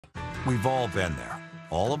We've all been there.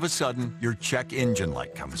 All of a sudden, your check engine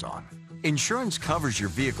light comes on. Insurance covers your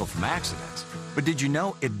vehicle from accidents, but did you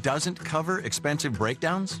know it doesn't cover expensive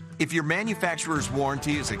breakdowns? If your manufacturer's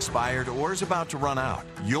warranty is expired or is about to run out,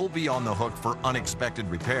 you'll be on the hook for unexpected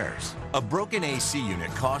repairs. A broken AC unit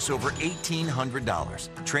costs over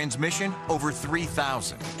 $1,800, transmission over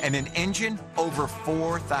 $3,000, and an engine over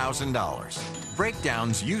 $4,000.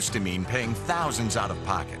 Breakdowns used to mean paying thousands out of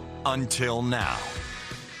pocket, until now.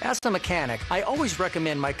 As a mechanic, I always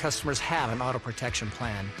recommend my customers have an auto protection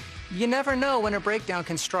plan. You never know when a breakdown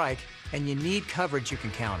can strike, and you need coverage you can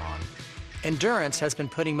count on. Endurance has been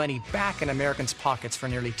putting money back in Americans' pockets for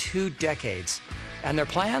nearly 2 decades, and their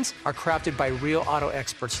plans are crafted by real auto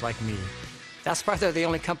experts like me. That's why they're the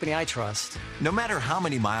only company I trust. No matter how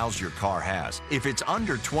many miles your car has, if it's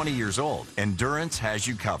under 20 years old, Endurance has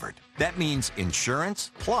you covered. That means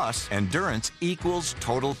insurance plus Endurance equals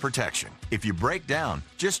total protection. If you break down,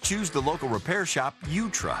 just choose the local repair shop you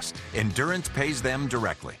trust. Endurance pays them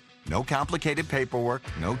directly. No complicated paperwork,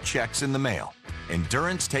 no checks in the mail.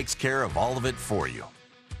 Endurance takes care of all of it for you.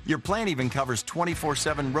 Your plan even covers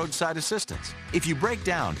 24/7 roadside assistance. If you break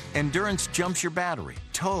down, Endurance jumps your battery,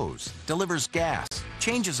 tows, delivers gas,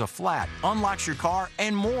 changes a flat, unlocks your car,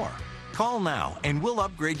 and more. Call now and we'll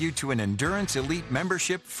upgrade you to an Endurance Elite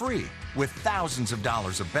membership free with thousands of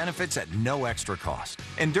dollars of benefits at no extra cost.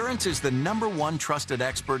 Endurance is the #1 trusted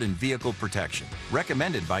expert in vehicle protection,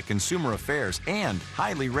 recommended by Consumer Affairs and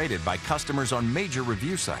highly rated by customers on major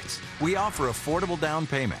review sites. We offer affordable down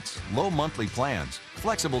payments, low monthly plans,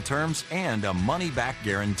 flexible terms, and a money-back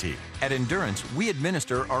guarantee. At Endurance, we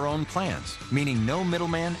administer our own plans, meaning no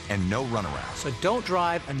middleman and no runaround. So don't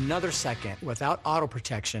drive another second without auto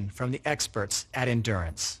protection from the experts at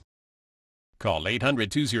Endurance. Call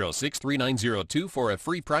 800-206-3902 for a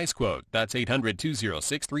free price quote. That's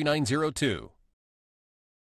 800-206-3902.